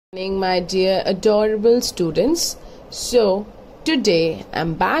Morning, my dear adorable students. So today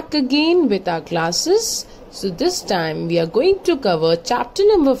I'm back again with our classes. So this time we are going to cover chapter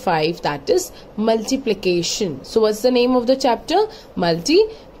number 5, that is multiplication. So what's the name of the chapter?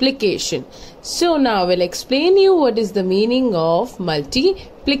 Multiplication. So now I will explain you what is the meaning of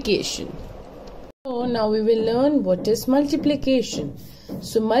multiplication. So now we will learn what is multiplication.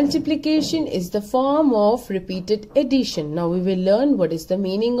 So multiplication is the form of repeated addition. Now we will learn what is the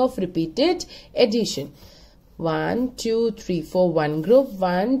meaning of repeated addition. 1, 2, 3, 4, 1 group.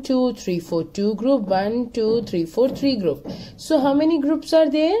 1, 2, 3, 4, 2 group. 1, 2, 3, 4, 3 group. So how many groups are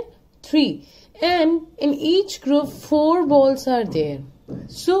there? 3. And in each group 4 balls are there.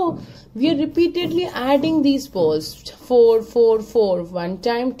 So we are repeatedly adding these balls. 4, 4, 4. 1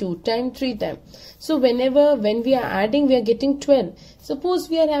 time, 2 time, 3 time. So when we are adding, we are getting 12. Suppose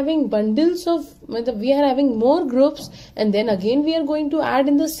we are having bundles of, we are having more groups, and then again we are going to add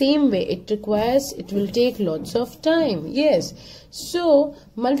in the same way. It will take lots of time. Yes. So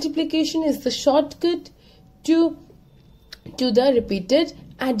multiplication is the shortcut to the repeated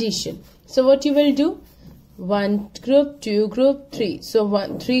addition. So what you will do? 1 group, 2 group, 3.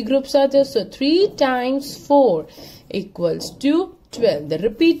 So 3 groups are there. So 3 times 4 equals to 12. The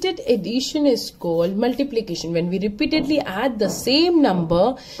repeated addition is called multiplication. When we repeatedly add the same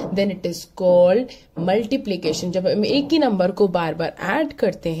number, then it is called multiplication. जब हम एक ही number को बार बार add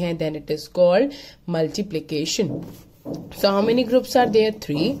करते हैं, then it is called multiplication. So how many groups are there?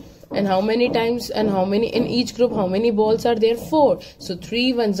 3. And how many times and how many in each group, how many balls are there? 4. So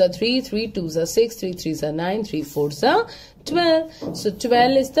 3 1s are 3, 3 2s are 6, 3 3s are 9, 3 4s are 12. So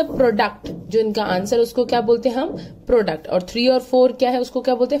 12 is the product. जो इनका answer उसको क्या बोलते हैं हम? Product. और 3 और 4 क्या है? उसको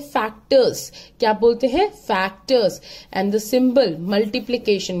क्या बोलते हैं? फैक्टर्स. क्या बोलते हैं? Factors. And the symbol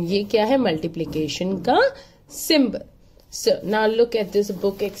multiplication, ये क्या है? मल्टीप्लीकेशन का symbol. So now look at this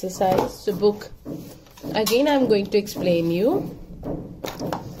book exercise. So book, again I am going to explain you.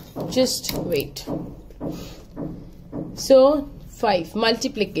 Just wait. So 5,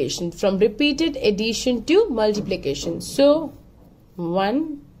 multiplication, from repeated addition to multiplication. So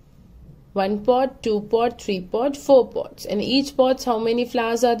 1 pot, 2 pot, 3 pot, 4 pots. And each pots, how many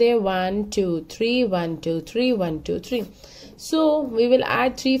flowers are there? 1 2 3, 1 2 3, 1 2 3. So we will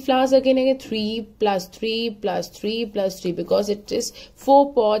add 3 flowers again, 3 plus 3 plus 3 plus 3, because it is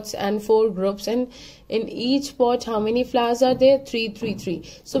 4 pots and 4 groups, and in each pot how many flowers are there? 3 3 3.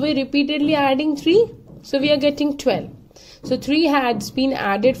 So we repeatedly adding 3, so we are getting 12. So 3 has been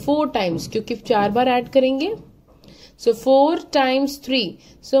added 4 times, क्योंकि 4 बार add करेंगे. So 4 times 3.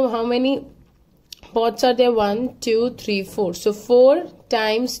 So how many pots are there? 1 2 3 4. So 4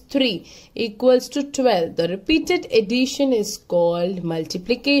 times 3 equals to 12. The repeated addition is called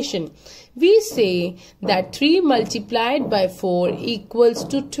multiplication. We say that 3 multiplied by 4 equals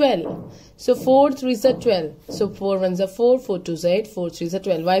to 12. So 4 3s are 12. So 4 1s are 4, 4 2s are 8, 4 3s are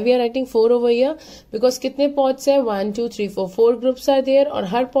 12. Why we are writing 4 over here? Because कितने pots है? 1 2 3 4. 4 groups are there, और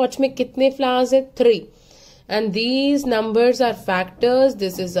हर pot में कितने flowers है? 3. And these numbers are factors.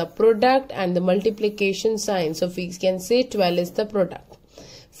 This is a product and the multiplication sign. So we can say 12 is the product.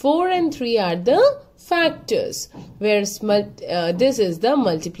 4 and 3 are the factors. Whereas this is the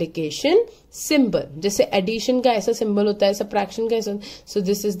multiplication symbol. जैसे addition का ऐसा symbol होता है, subtraction का ऐसा. So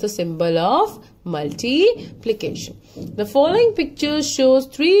this is the symbol of multiplication. The following picture shows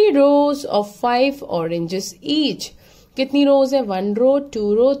 3 rows of 5 oranges each. कितनी रोज है? 1 row,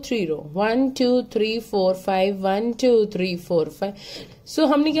 2 row, 3 row. 1 2 3 4 5. 1 2 3 4 5. So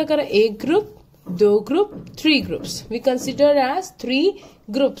हमने क्या करा? एक group, 2 group, 3 groups. We consider as 3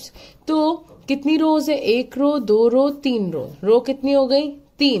 groups. तो कितनी रोज है? 1 row, 2 row, 3 row. रो कितनी हो गई?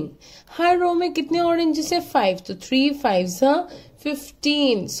 3. हर रो में कितने ऑरेंजेस है? 5. तो 3 5s are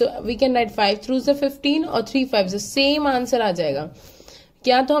 15. So we can write 5 throughs are 15 और 3 5s. सेम आंसर आ जाएगा.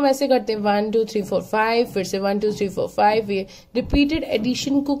 क्या तो हम ऐसे करते हैं 1 2 3 4 5, फिर से 1 2 3 4 5. ये रिपीटेड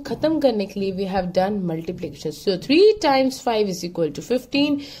एडिशन को खत्म करने के लिए we have done multiplication. So 3 times 5 is equal to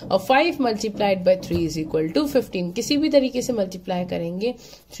 15, और 5 multiplied by 3 is equal to 15. किसी भी तरीके से मल्टीप्लाई करेंगे,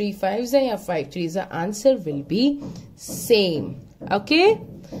 3 5s है या 5 3s है, answer will be same. Okay,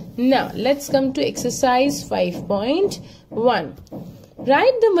 now let's come to exercise 5.1.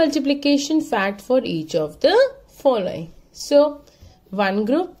 Write the multiplication fact for each of the following. So 1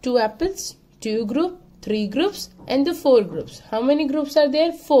 group, 2 apples, 2 group, 3 groups, and the 4 groups. How many groups are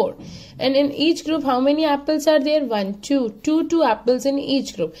there? 4. And in each group, how many apples are there? 1 2 apples in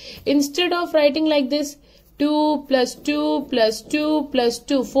each group. Instead of writing like this, 2 plus 2 plus 2 plus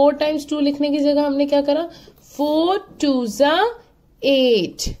 2, 4 times 2 लिखने की जगह हमने क्या करा? 4 2s are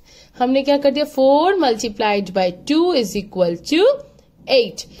 8. हमने क्या कर दिया? 4 multiplied by 2 is equal to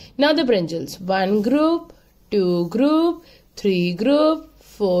 8. Now the brinjals. 1 group, 2 group, 3 group,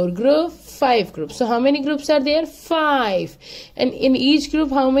 4 group, 5 groups. So how many groups are there? 5. And in each group,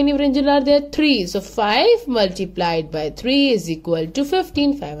 how many brinjal are there? 3. So 5 multiplied by 3 is equal to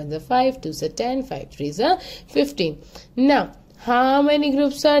 15. 5 and the 5, 2 is 10, 5 3 is 15. Now, how many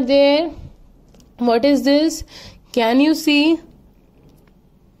groups are there? What is this? Can you see?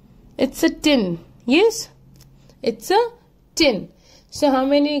 It's a tin. Yes? It's a tin. So how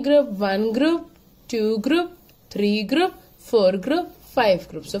many group? 1 group, 2 group, 3 group, 4 group, 5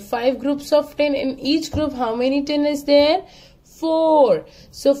 groups. So 5 groups of 10. In each group, how many tin is there? 4.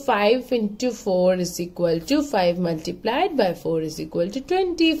 So 5 into 4 is equal to 5 multiplied by 4 is equal to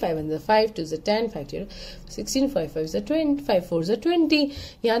 20. 5 and the 5, 2 is 10, 5 0, 16, 5 5 is 20, 5 4 is 20.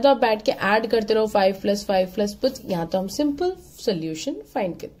 यहाँ तो आप बैठ के add करते रहो 5 plus 5 plus but यहाँ तो हम simple solution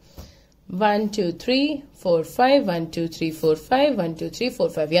find करते 1 2 3 4 5 1 2 3 4 5 1 2 3 4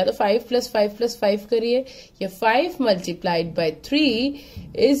 5 या तो 5 plus 5 plus 5 करिए या 5 multiplied by 3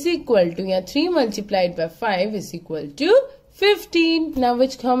 is equal to या 3 multiplied by 5 is equal to 15. Now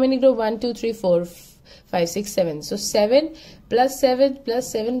which how many group? 1 2 3 4 5 6 7. So 7 plus 7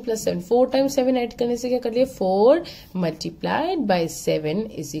 plus 7 plus 7. 4 times 7 add करने से क्या कर लिया? 4 multiplied by 7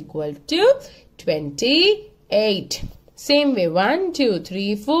 is equal to 28. Same way 1 2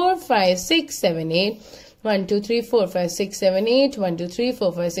 3 4 5 6 7 8. 1 2 3 4 5 6 7 8. 1 2 3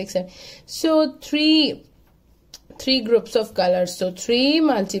 4 5 6 7. So three groups of colors. So 3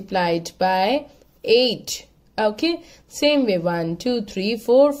 multiplied by 8. Okay, same way 1 2 3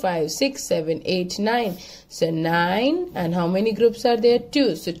 4 5 6 7 8 9. So 9, and how many groups are there?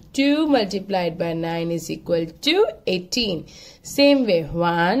 2. So 2 multiplied by 9 is equal to 18. Same way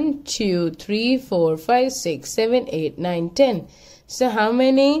 1 2 3 4 5 6 7 8 9 10. So how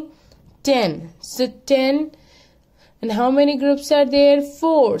many? 10. So 10, and how many groups are there?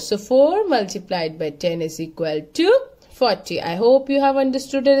 4. So 4 multiplied by 10 is equal to 40. I hope you have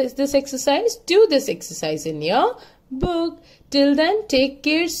understood this exercise. Do this exercise in your book. Till then, take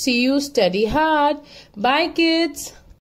care. See you. Study hard. Bye, kids.